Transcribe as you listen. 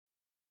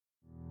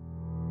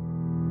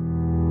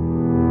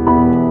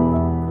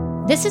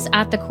This is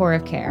At the Core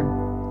of Care,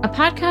 a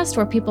podcast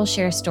where people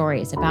share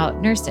stories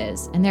about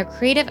nurses and their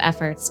creative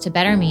efforts to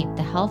better meet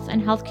the health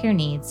and healthcare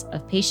needs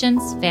of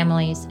patients,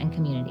 families, and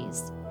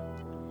communities.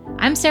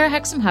 I'm Sarah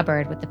Hexam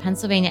Hubbard with the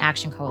Pennsylvania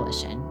Action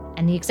Coalition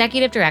and the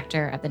Executive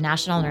Director of the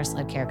National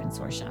Nurse-Led Care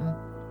Consortium.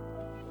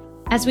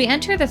 As we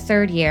enter the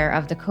third year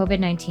of the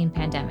COVID-19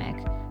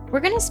 pandemic,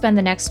 we're going to spend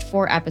the next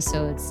 4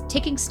 episodes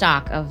taking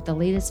stock of the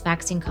latest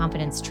vaccine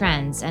confidence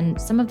trends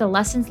and some of the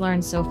lessons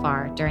learned so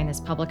far during this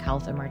public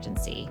health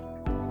emergency.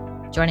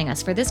 Joining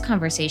us for this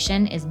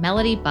conversation is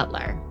Melody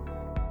Butler.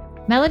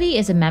 Melody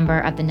is a member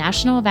of the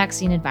National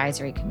Vaccine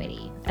Advisory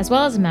Committee, as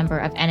well as a member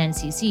of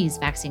NNCC's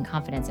Vaccine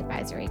Confidence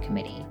Advisory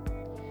Committee.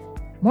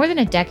 More than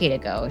a decade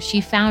ago,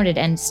 she founded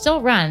and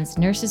still runs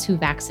Nurses Who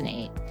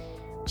Vaccinate.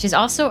 She's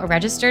also a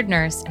registered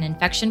nurse and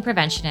infection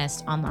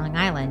preventionist on Long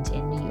Island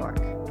in New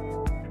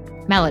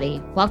York.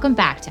 Melody, welcome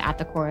back to At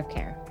the Core of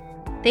Care.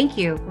 Thank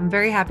you. I'm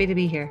very happy to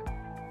be here.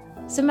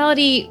 So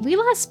Melody, we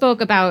last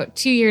spoke about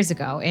 2 years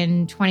ago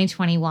in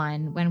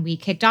 2021 when we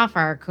kicked off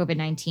our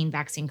COVID-19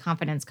 vaccine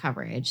confidence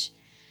coverage.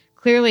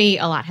 Clearly,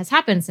 a lot has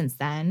happened since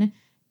then.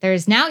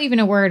 There's now even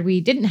a word we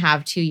didn't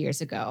have 2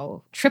 years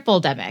ago,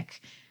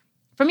 triple-demic.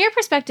 From your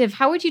perspective,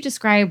 how would you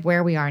describe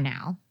where we are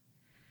now?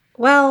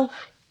 Well,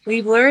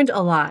 we've learned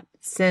a lot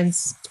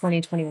since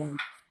 2021,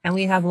 and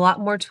we have a lot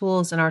more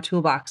tools in our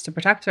toolbox to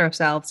protect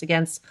ourselves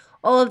against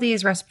all of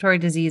these respiratory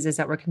diseases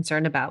that we're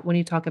concerned about when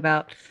you talk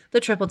about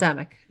the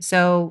triple-demic.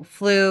 So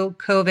flu,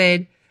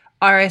 COVID,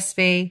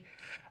 RSV,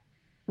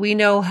 we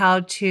know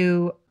how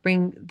to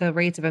bring the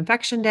rates of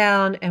infection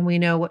down, and we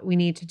know what we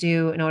need to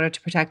do in order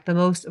to protect the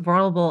most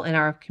vulnerable in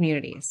our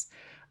communities.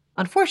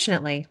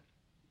 Unfortunately,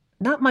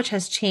 not much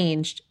has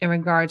changed in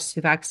regards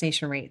to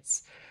vaccination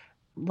rates.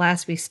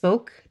 Last we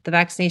spoke, the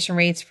vaccination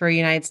rates for the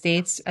United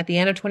States at the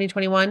end of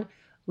 2021,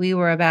 we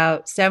were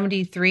about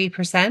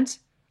 73%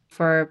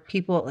 for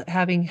people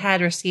having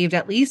had received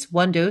at least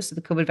one dose of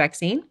the COVID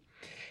vaccine.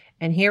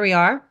 And here we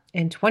are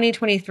in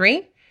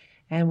 2023,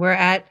 and we're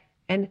at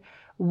a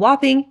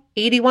whopping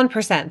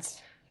 81%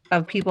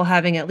 of people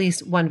having at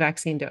least one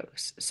vaccine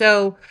dose.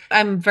 So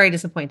I'm very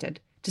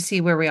disappointed to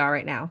see where we are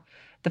right now.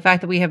 The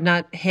fact that we have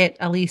not hit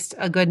at least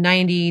a good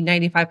 90,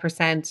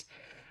 95%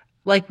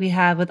 like we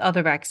have with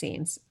other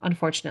vaccines,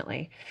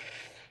 unfortunately.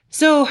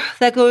 So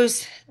that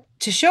goes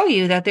to show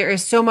you that there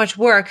is so much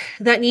work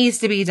that needs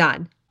to be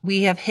done.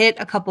 We have hit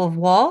a couple of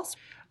walls.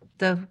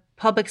 The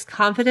public's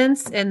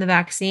confidence in the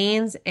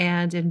vaccines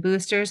and in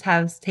boosters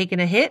has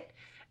taken a hit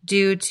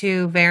due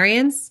to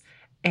variants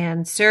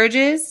and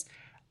surges.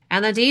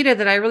 And the data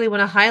that I really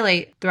want to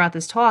highlight throughout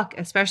this talk,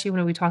 especially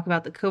when we talk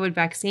about the COVID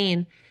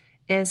vaccine,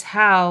 is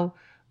how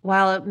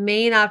while it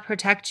may not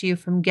protect you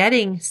from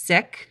getting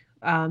sick,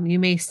 you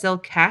may still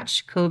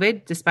catch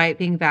COVID despite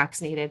being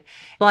vaccinated,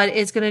 but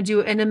it's going to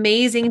do an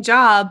amazing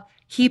job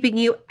keeping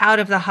you out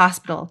of the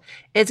hospital.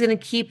 It's going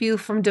to keep you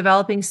from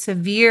developing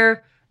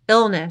severe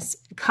illness,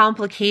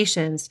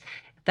 complications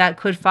that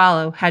could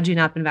follow had you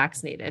not been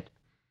vaccinated.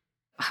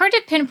 Hard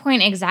to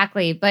pinpoint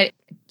exactly, but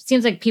it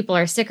seems like people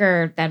are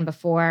sicker than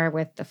before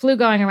with the flu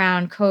going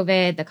around,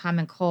 COVID, the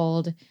common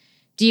cold.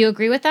 Do you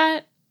agree with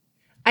that?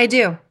 I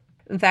do.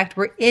 In fact,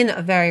 we're in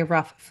a very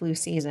rough flu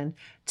season.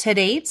 To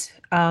date,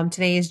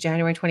 today is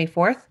January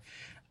 24th.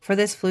 For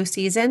this flu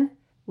season,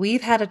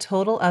 we've had a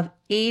total of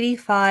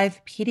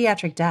 85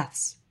 pediatric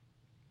deaths.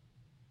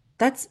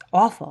 That's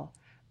awful.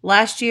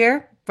 Last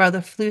year, for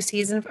the flu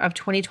season of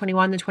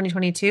 2021 to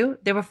 2022,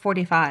 there were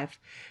 45.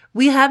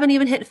 We haven't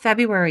even hit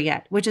February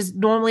yet, which is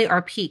normally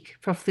our peak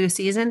for flu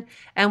season,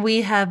 and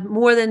we have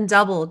more than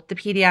doubled the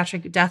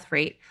pediatric death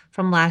rate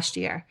from last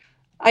year.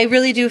 I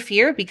really do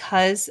fear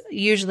because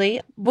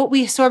usually what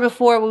we saw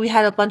before, we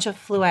had a bunch of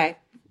flu A.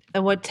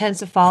 And what tends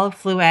to follow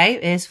flu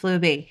A is flu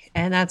B.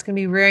 And that's going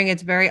to be rearing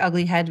its very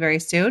ugly head very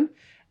soon.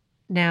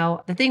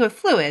 Now, the thing with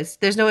flu is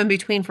there's no in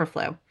between for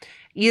flu.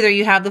 Either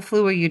you have the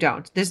flu or you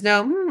don't. There's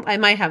no, I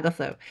might have the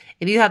flu.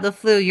 If you have the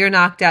flu, you're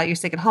knocked out, you're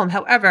sick at home.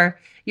 However,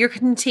 you're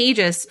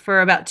contagious for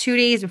about 2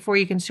 days before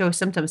you can show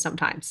symptoms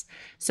sometimes.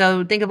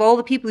 So think of all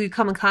the people you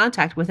come in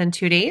contact with in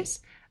 2 days.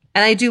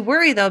 And I do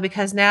worry though,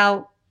 because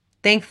now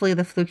thankfully,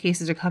 the flu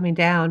cases are coming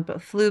down,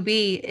 but flu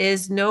B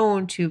is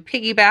known to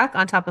piggyback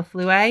on top of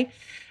flu A.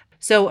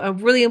 So a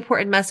really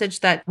important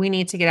message that we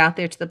need to get out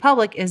there to the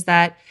public is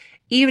that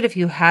even if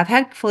you have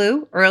had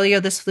flu earlier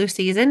this flu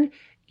season,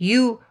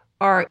 you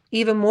are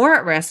even more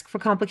at risk for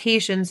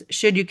complications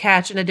should you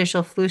catch an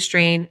additional flu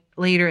strain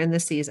later in the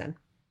season.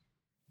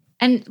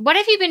 And what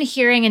have you been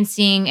hearing and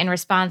seeing in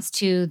response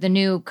to the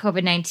new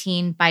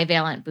COVID-19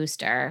 bivalent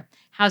booster?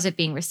 How's it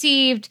being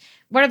received?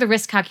 What are the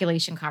risk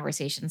calculation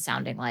conversations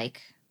sounding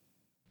like?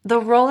 The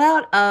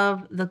rollout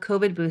of the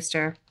COVID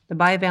booster, the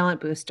bivalent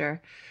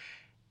booster,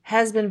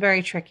 has been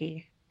very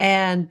tricky.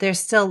 And there's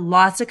still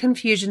lots of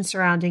confusion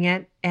surrounding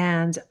it.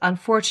 And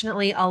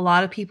unfortunately, a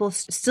lot of people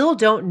still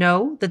don't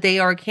know that they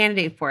are a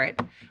candidate for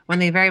it when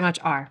they very much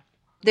are.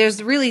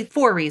 There's really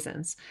 4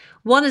 reasons.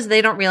 One is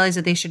they don't realize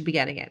that they should be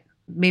getting it.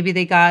 Maybe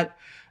they got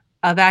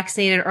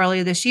vaccinated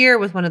earlier this year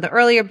with one of the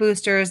earlier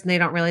boosters, and they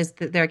don't realize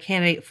that they're a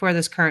candidate for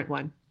this current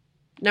one.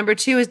 Number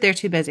two is they're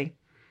too busy.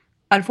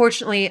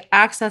 Unfortunately,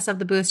 access of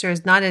the booster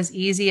is not as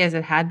easy as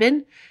it had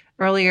been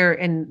earlier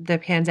in the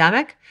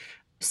pandemic.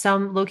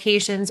 Some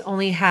locations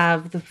only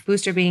have the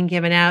booster being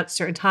given out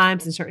certain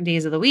times and certain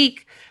days of the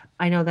week.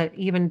 I know that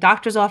even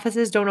doctors'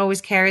 offices don't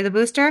always carry the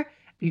booster.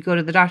 You go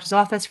to the doctor's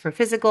office for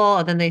physical,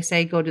 and then they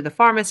say go to the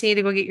pharmacy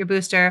to go get your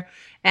booster,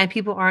 and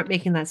people aren't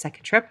making that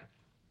second trip,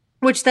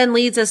 which then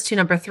leads us to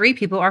number three.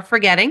 People are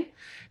forgetting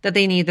that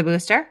they need the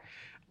booster.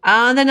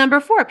 And then number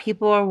four,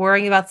 people are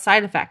worrying about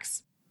side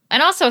effects.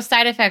 And also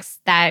side effects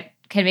that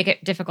can make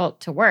it difficult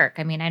to work.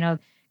 I mean, I know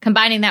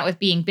combining that with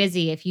being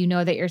busy, if you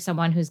know that you're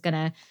someone who's going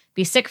to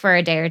be sick for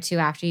a day or two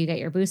after you get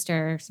your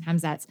booster,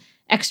 sometimes that's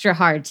extra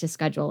hard to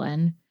schedule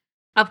in.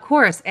 Of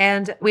course.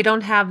 And we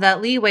don't have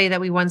that leeway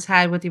that we once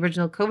had with the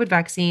original COVID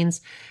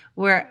vaccines,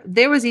 where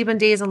there was even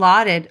days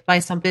allotted by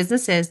some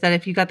businesses that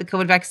if you got the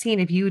COVID vaccine,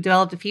 if you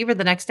developed a fever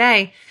the next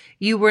day,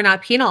 you were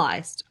not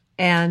penalized.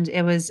 And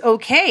it was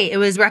okay. It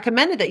was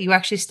recommended that you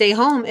actually stay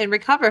home and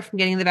recover from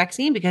getting the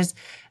vaccine because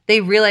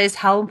they realized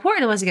how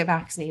important it was to get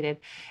vaccinated.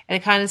 And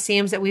it kind of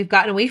seems that we've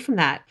gotten away from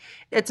that.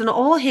 It's an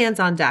all hands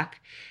on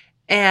deck.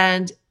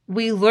 And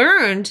we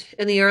learned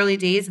in the early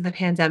days of the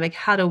pandemic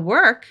how to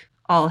work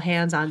all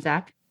hands on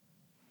deck.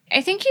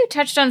 I think you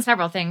touched on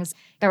several things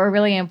that were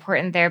really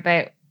important there,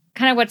 but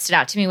kind of what stood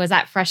out to me was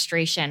that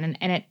frustration.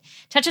 And it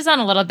touches on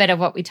a little bit of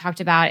what we talked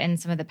about in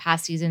some of the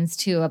past seasons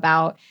too,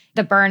 about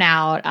the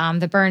burnout,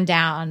 the burn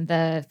down,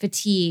 the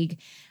fatigue.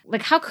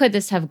 Like, how could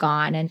this have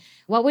gone? And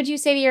what would you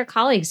say to your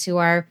colleagues who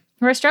are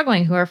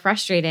struggling, who are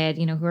frustrated,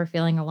 who are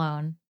feeling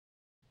alone?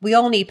 We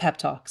all need pep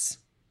talks.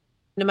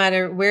 No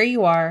matter where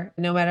you are,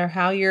 no matter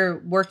how you're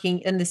working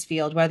in this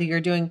field, whether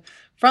you're doing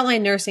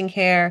frontline nursing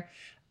care,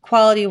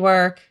 quality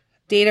work,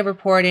 data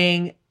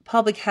reporting,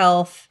 public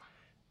health,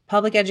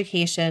 public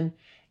education,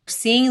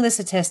 seeing the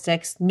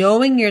statistics,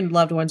 knowing your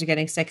loved ones are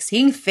getting sick,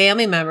 seeing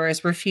family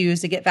members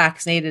refuse to get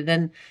vaccinated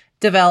and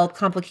develop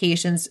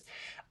complications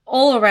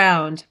all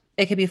around,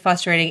 it can be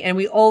frustrating. And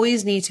we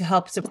always need to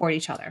help support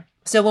each other.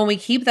 So when we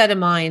keep that in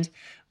mind,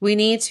 we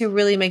need to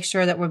really make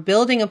sure that we're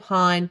building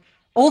upon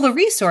all the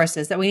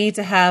resources that we need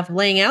to have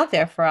laying out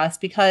there for us,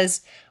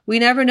 because we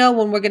never know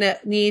when we're going to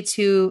need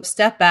to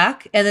step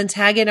back and then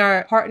tag in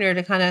our partner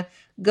to kind of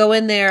go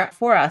in there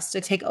for us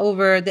to take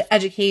over the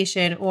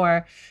education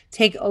or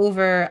take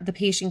over the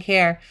patient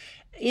care.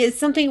 It's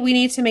something we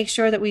need to make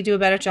sure that we do a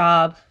better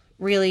job,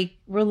 really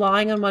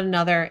relying on one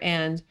another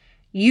and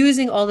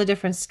using all the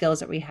different skills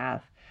that we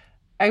have.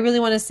 I really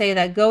want to say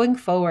that going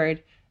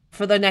forward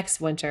for the next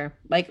winter,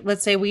 like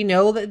let's say we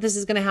know that this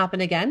is going to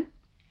happen again,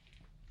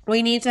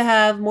 we need to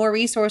have more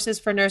resources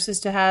for nurses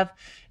to have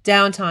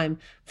downtime,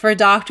 for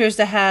doctors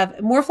to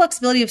have more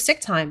flexibility of sick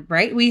time,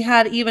 right? We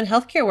had even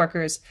healthcare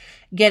workers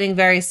getting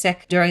very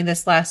sick during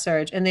this last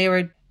surge, and they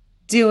were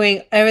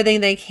doing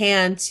everything they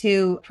can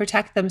to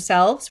protect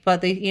themselves.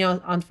 But they,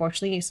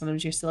 unfortunately,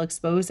 sometimes you're still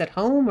exposed at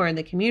home or in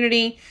the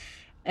community,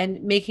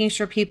 and making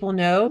sure people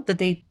know that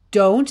they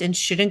don't and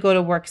shouldn't go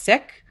to work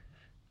sick,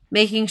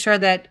 making sure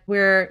that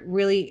we're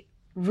really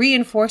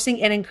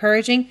reinforcing and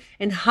encouraging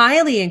and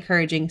highly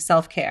encouraging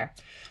self-care.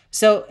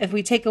 So if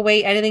we take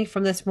away anything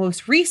from this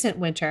most recent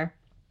winter,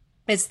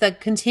 it's the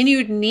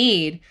continued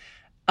need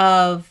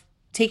of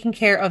taking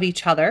care of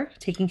each other,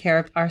 taking care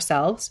of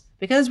ourselves,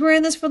 because we're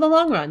in this for the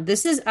long run.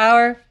 This is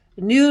our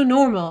new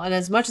normal. And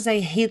as much as I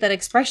hate that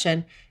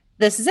expression,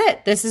 this is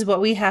it. This is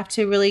what we have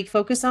to really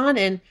focus on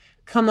and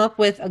come up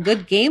with a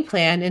good game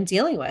plan in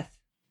dealing with.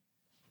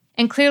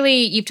 And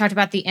clearly, you've talked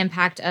about the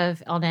impact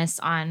of illness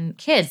on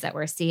kids that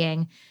we're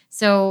seeing.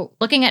 So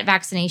looking at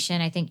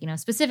vaccination, I think,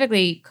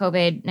 specifically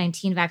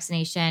COVID-19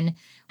 vaccination,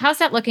 how's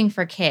that looking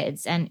for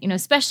kids and,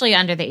 especially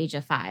under the age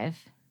of 5?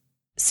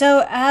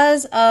 So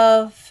as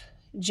of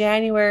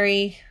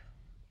January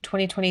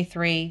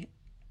 2023,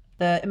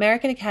 the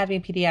American Academy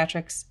of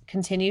Pediatrics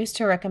continues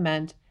to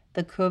recommend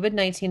the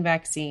COVID-19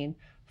 vaccine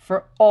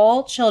for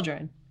all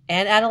children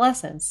and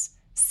adolescents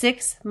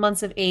 6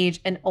 months of age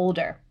and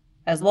older,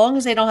 as long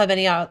as they don't have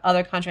any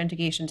other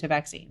contraindication to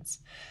vaccines.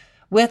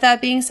 With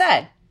that being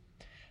said,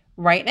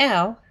 right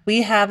now,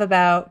 we have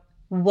about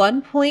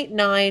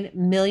 1.9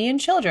 million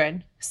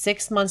children,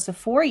 6 months to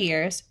 4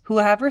 years, who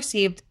have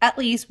received at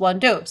least one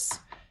dose.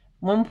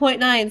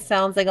 1.9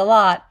 sounds like a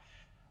lot.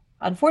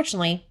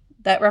 Unfortunately,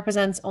 that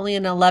represents only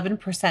an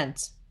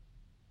 11%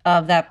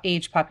 of that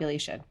age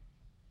population.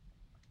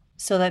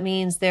 So that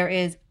means there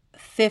is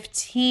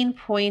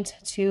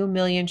 15.2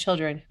 million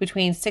children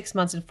between 6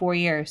 months and 4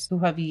 years who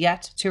have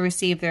yet to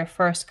receive their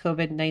first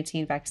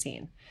COVID-19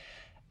 vaccine.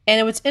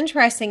 And what's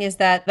interesting is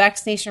that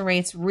vaccination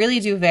rates really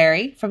do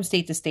vary from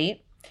state to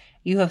state.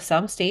 You have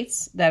some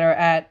states that are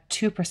at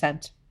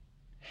 2%,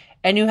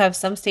 and you have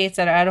some states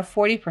that are at a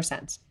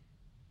 40%.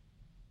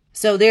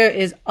 So there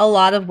is a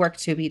lot of work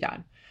to be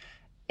done.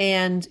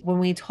 And when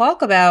we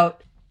talk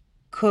about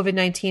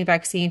COVID-19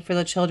 vaccine for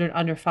the children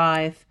under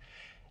 5,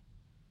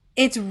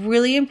 it's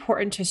really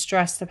important to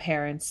stress to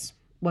parents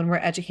when we're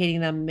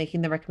educating them,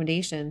 making the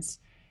recommendations,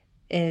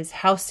 is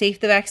how safe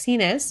the vaccine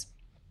is,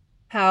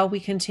 how we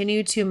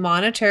continue to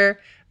monitor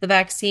the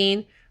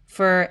vaccine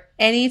for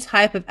any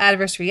type of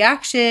adverse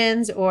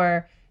reactions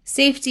or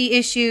safety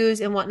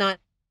issues and whatnot.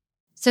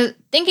 So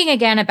thinking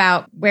again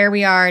about where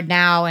we are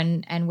now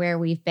and where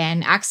we've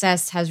been,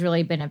 access has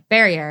really been a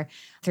barrier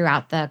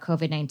throughout the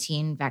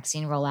COVID-19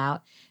 vaccine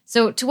rollout.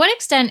 So to what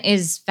extent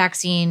is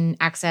vaccine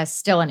access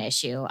still an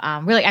issue?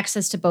 Really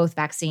access to both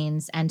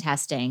vaccines and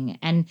testing?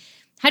 And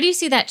how do you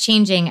see that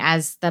changing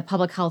as the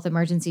public health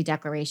emergency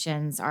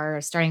declarations are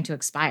starting to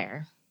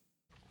expire?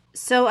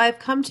 So I've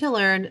come to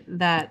learn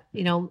that,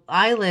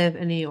 I live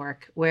in New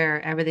York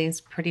where everything's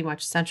pretty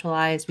much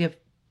centralized. We have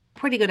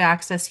pretty good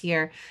access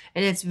here,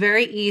 and it's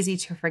very easy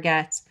to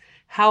forget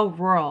how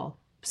rural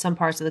some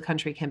parts of the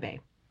country can be.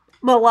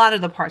 Well, a lot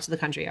of the parts of the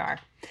country are.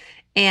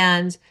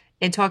 And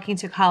in talking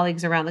to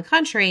colleagues around the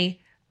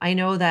country, I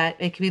know that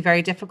it can be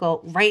very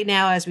difficult right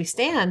now as we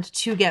stand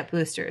to get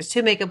boosters,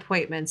 to make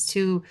appointments,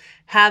 to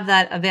have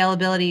that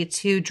availability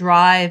to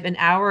drive an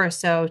hour or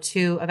so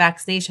to a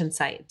vaccination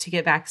site to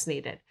get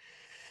vaccinated.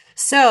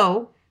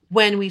 So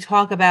when we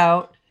talk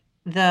about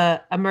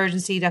the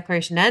emergency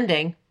declaration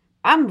ending,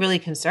 I'm really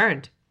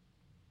concerned.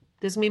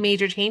 There's going to be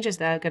major changes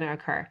that are going to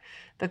occur.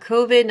 The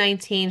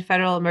COVID-19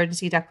 federal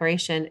emergency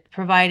declaration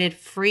provided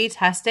free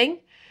testing.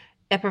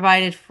 It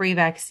provided free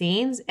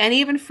vaccines and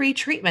even free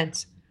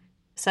treatments,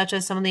 such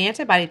as some of the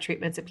antibody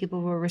treatments that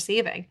people were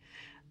receiving.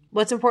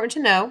 What's important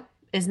to know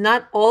is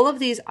not all of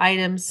these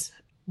items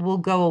will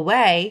go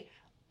away,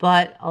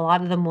 but a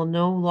lot of them will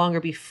no longer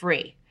be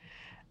free.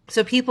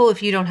 So people,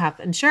 if you don't have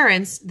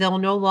insurance, there'll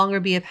no longer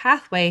be a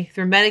pathway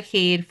through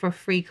Medicaid for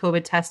free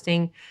COVID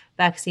testing,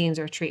 vaccines,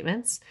 or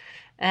treatments.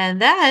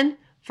 And then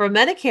for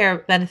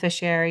Medicare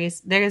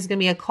beneficiaries, there's going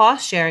to be a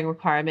cost sharing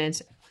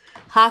requirement.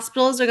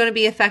 Hospitals are going to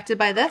be affected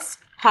by this.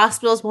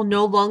 Hospitals will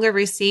no longer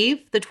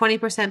receive the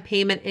 20%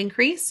 payment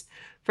increase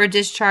for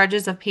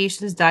discharges of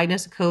patients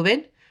diagnosed with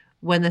COVID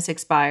when this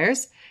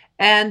expires.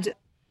 And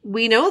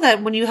we know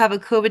that when you have a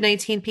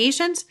COVID-19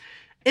 patient,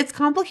 it's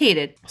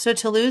complicated. So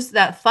to lose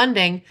that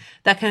funding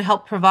that can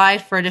help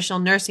provide for additional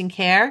nursing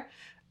care,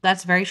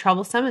 that's very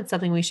troublesome. It's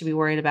something we should be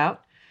worried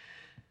about.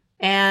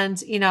 And,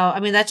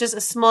 that's just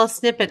a small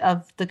snippet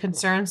of the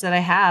concerns that I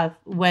have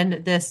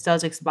when this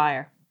does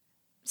expire.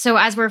 So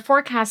as we're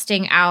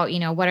forecasting out,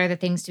 what are the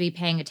things to be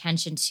paying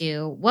attention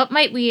to? What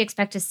might we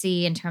expect to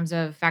see in terms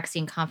of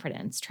vaccine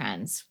confidence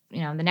trends?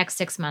 In the next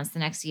 6 months, the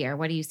next year,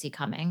 what do you see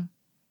coming?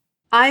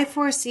 I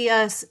foresee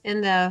us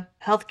in the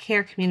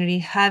healthcare community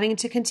having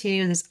to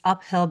continue this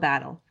uphill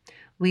battle.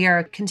 We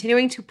are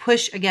continuing to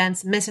push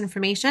against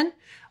misinformation.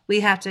 We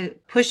have to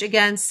push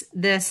against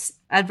this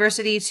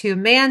adversity to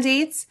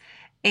mandates.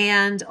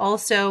 And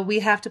also we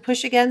have to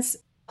push against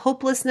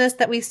hopelessness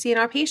that we see in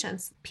our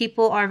patients.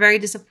 People are very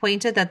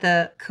disappointed that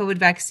the COVID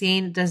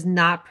vaccine does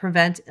not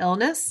prevent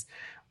illness.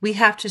 We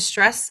have to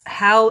stress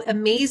how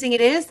amazing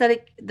it is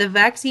that the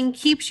vaccine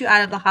keeps you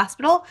out of the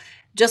hospital,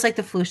 just like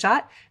the flu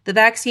shot. The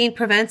vaccine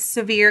prevents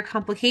severe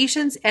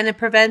complications and it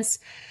prevents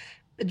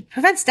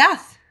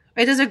death.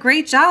 It does a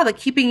great job at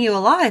keeping you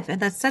alive.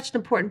 And that's such an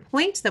important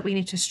point that we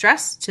need to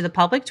stress to the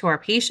public, to our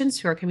patients,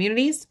 to our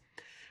communities.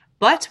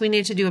 But we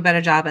need to do a better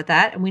job at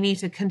that. And we need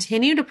to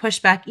continue to push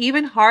back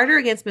even harder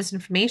against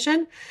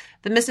misinformation.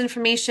 The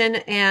misinformation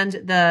and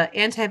the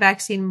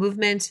anti-vaccine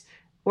movement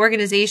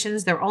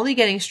organizations, they're only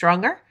getting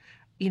stronger.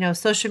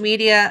 Social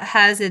media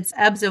has its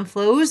ebbs and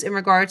flows in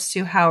regards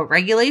to how it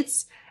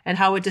regulates and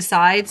how it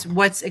decides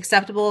what's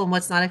acceptable and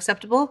what's not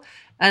acceptable.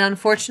 And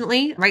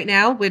unfortunately, right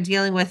now, we're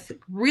dealing with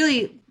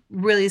really,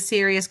 really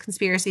serious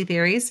conspiracy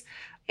theories.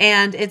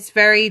 And it's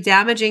very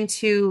damaging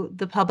to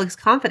the public's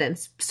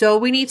confidence. So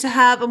we need to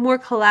have a more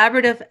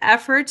collaborative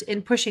effort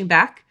in pushing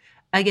back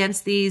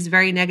against these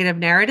very negative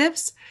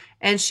narratives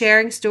and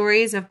sharing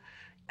stories of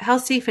how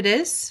safe it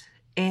is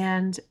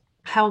and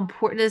how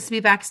important it is to be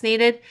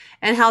vaccinated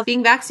and how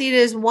being vaccinated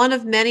is one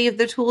of many of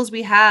the tools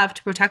we have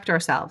to protect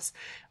ourselves.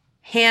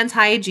 Hand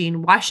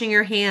hygiene, washing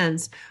your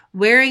hands,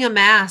 wearing a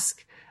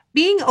mask,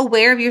 being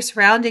aware of your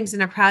surroundings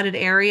in a crowded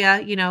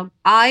area.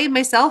 I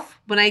myself,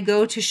 when I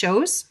go to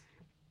shows,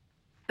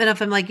 and if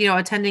I'm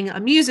attending a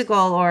musical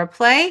or a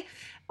play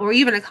or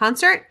even a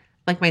concert,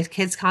 like my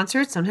kids'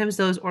 concerts, sometimes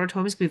those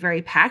auditoriums can be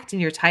very packed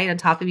and you're tight on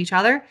top of each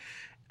other.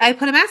 I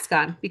put a mask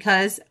on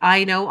because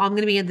I know I'm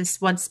going to be in this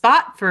one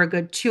spot for a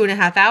good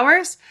 2.5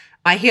 hours.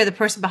 I hear the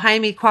person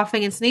behind me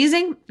coughing and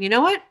sneezing. You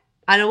know what?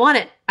 I don't want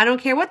it. I don't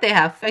care what they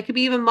have. I could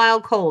be even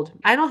mild cold.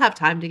 I don't have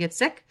time to get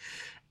sick.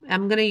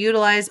 I'm going to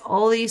utilize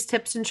all these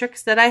tips and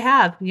tricks that I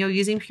have,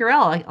 using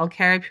Purell. I'll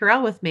carry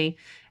Purell with me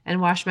and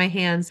wash my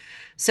hands.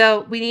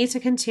 So we need to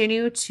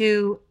continue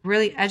to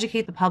really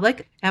educate the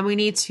public, and we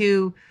need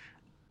to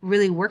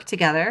really work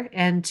together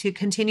and to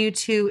continue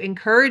to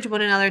encourage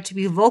one another to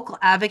be vocal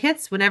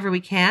advocates whenever we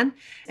can.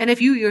 And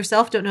if you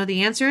yourself don't know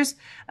the answers,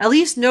 at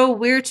least know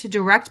where to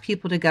direct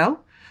people to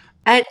go.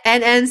 At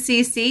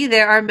NCC,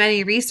 there are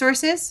many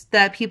resources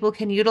that people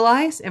can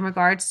utilize in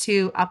regards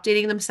to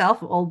updating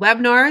themselves, old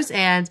webinars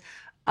and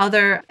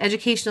other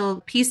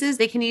educational pieces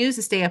they can use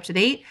to stay up to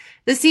date.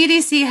 The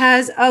CDC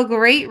has a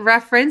great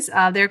reference.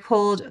 They're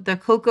called the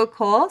COCO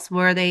calls,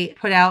 where they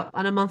put out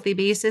on a monthly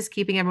basis,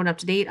 keeping everyone up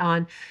to date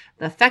on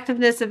the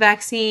effectiveness of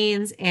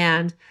vaccines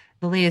and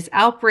the latest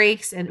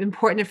outbreaks and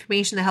important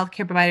information that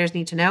healthcare providers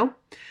need to know.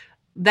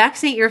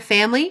 Vaccinate Your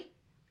Family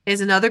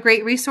is another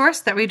great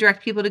resource that we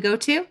direct people to go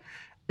to.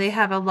 They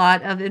have a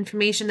lot of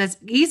information that's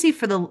easy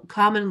for the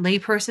common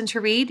layperson to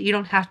read. You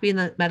don't have to be in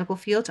the medical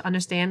field to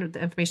understand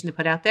the information they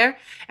put out there.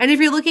 And if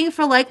you're looking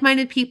for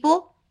like-minded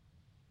people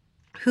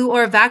who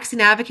are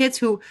vaccine advocates,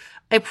 who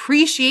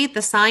appreciate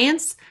the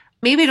science,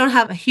 maybe don't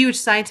have a huge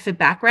scientific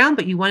background,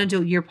 but you want to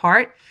do your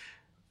part,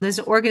 there's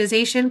an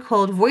organization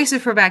called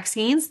Voices for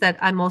Vaccines that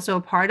I'm also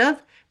a part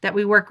of, that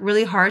we work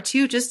really hard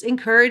to just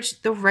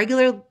encourage the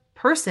regular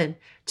person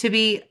to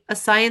be a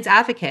science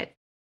advocate.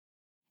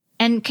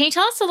 And can you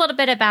tell us a little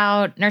bit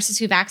about Nurses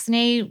Who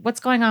Vaccinate? What's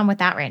going on with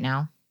that right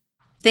now?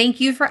 Thank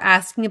you for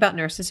asking about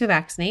Nurses Who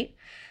Vaccinate.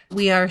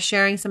 We are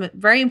sharing some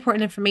very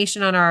important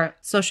information on our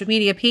social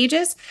media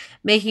pages,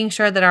 making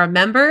sure that our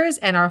members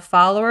and our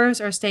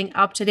followers are staying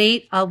up to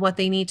date on what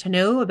they need to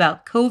know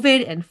about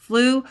COVID and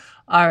flu,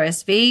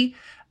 RSV,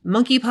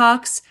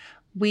 monkeypox.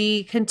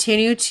 We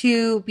continue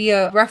to be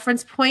a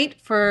reference point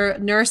for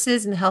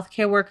nurses and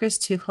healthcare workers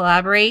to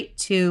collaborate,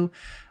 to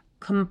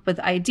come up with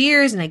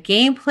ideas and a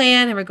game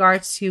plan in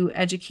regards to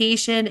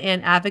education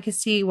and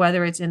advocacy,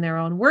 whether it's in their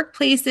own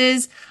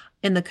workplaces,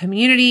 in the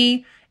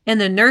community, in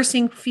the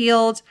nursing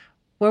field.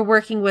 We're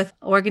working with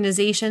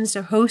organizations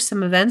to host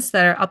some events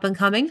that are up and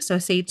coming, so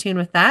stay tuned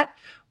with that.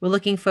 We're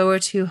looking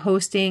forward to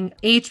hosting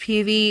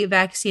HPV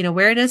vaccine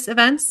awareness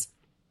events.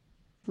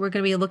 We're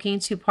going to be looking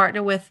to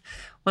partner with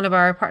one of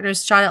our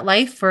partners, Shot at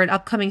Life, for an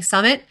upcoming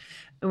summit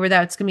where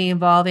that's going to be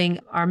involving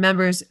our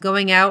members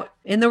going out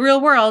in the real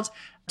world,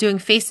 doing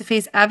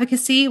face-to-face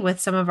advocacy with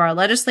some of our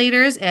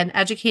legislators and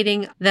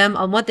educating them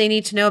on what they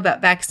need to know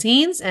about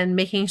vaccines and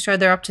making sure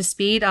they're up to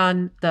speed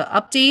on the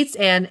updates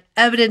and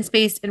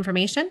evidence-based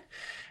information.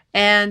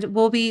 And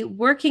we'll be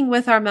working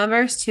with our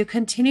members to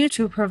continue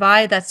to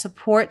provide that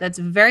support that's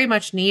very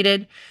much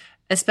needed,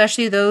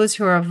 especially those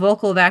who are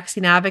vocal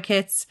vaccine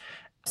advocates.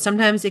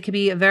 Sometimes it can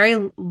be a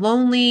very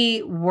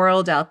lonely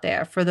world out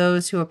there for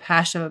those who are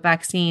passionate about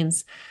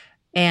vaccines.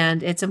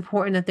 And it's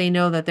important that they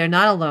know that they're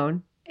not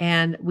alone.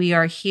 And we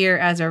are here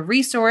as a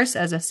resource,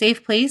 as a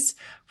safe place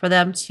for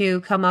them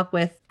to come up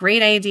with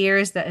great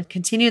ideas that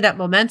continue that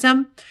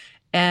momentum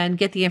and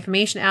get the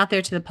information out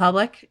there to the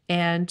public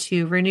and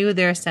to renew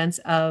their sense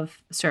of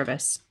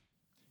service.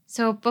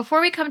 So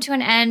before we come to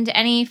an end,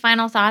 any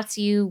final thoughts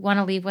you want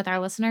to leave with our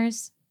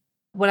listeners?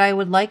 What I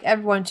would like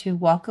everyone to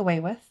walk away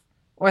with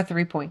are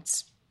 3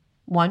 points.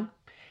 1,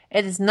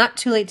 it is not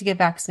too late to get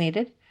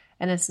vaccinated,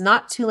 and it's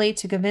not too late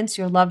to convince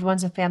your loved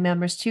ones and family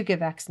members to get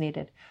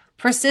vaccinated.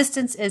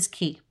 Persistence is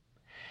key,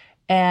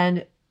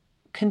 and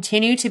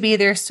continue to be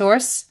their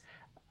source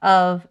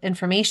of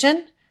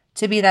information,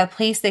 to be that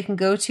place they can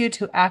go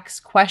to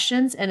ask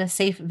questions in a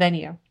safe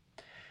venue.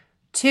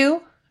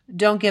 2,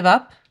 don't give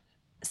up.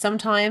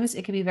 Sometimes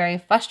it can be very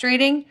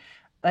frustrating,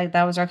 like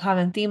that was our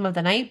common theme of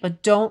the night,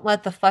 but don't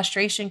let the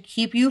frustration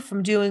keep you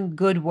from doing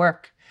good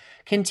work.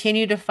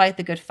 Continue to fight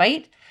the good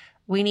fight.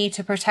 We need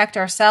to protect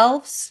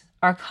ourselves,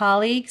 our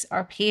colleagues,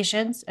 our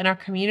patients, and our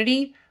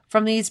community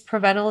from these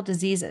preventable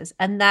diseases.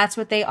 And that's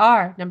what they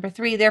are. Number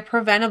 3, they're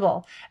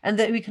preventable, and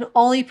that we can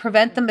only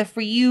prevent them if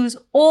we use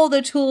all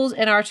the tools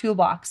in our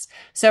toolbox.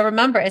 So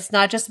remember, it's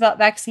not just about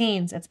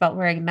vaccines. It's about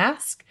wearing a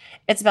mask.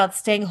 It's about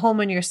staying home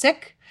when you're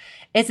sick.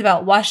 It's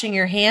about washing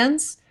your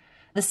hands.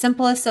 The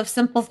simplest of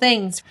simple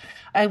things.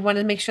 I want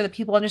to make sure that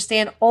people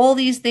understand all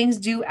these things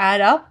do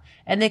add up,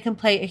 and they can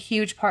play a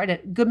huge part in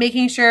it.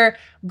 Making sure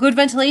good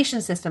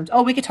ventilation systems.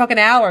 Oh, we could talk an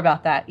hour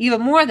about that.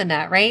 Even more than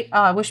that, right?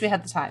 Oh, I wish we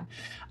had the time.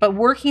 But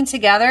working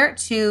together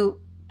to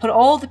put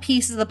all the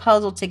pieces of the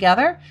puzzle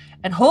together,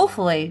 and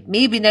hopefully,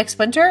 maybe next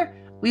winter,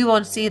 we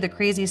won't see the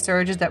crazy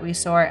surges that we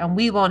saw, and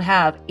we won't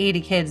have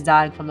 80 kids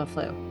dying from the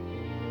flu.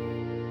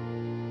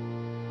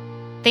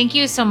 Thank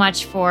you so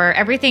much for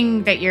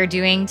everything that you're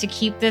doing to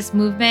keep this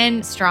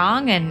movement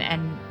strong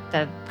and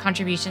the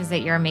contributions that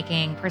you're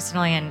making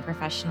personally and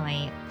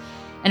professionally.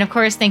 And of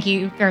course, thank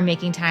you for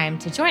making time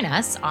to join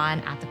us on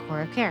At the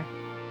Core of Care.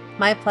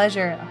 My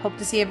pleasure. I hope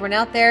to see everyone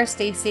out there.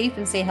 Stay safe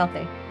and stay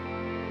healthy.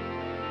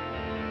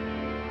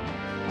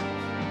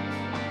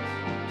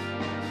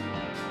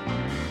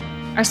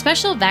 Our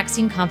special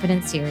Vaccine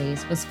Confidence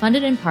series was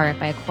funded in part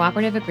by a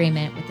cooperative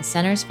agreement with the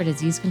Centers for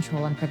Disease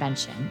Control and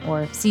Prevention,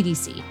 or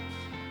CDC.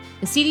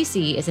 The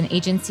CDC is an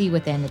agency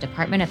within the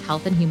Department of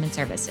Health and Human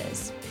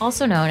Services,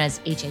 also known as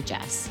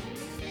HHS.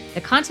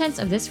 The contents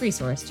of this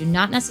resource do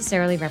not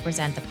necessarily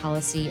represent the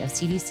policy of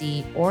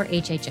CDC or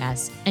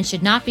HHS and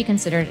should not be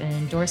considered an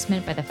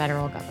endorsement by the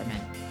federal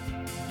government.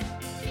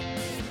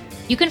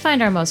 You can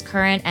find our most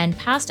current and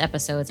past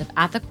episodes of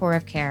At the Core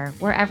of Care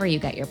wherever you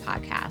get your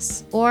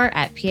podcasts or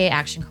at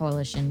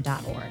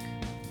paactioncoalition.org.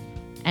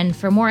 And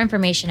for more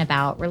information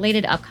about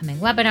related upcoming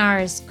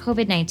webinars,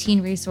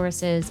 COVID-19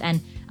 resources,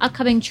 and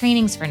upcoming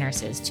trainings for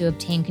nurses to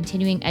obtain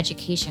continuing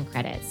education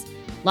credits,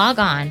 log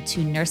on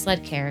to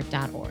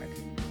nurseledcare.org.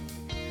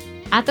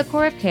 At the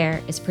Core of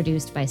Care is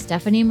produced by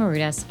Stephanie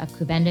Marudas of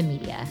Kubenda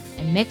Media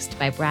and mixed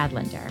by Brad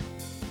Linder.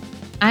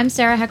 I'm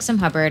Sarah Hexam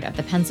Hubbard of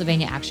the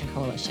Pennsylvania Action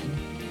Coalition.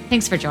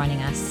 Thanks for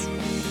joining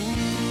us.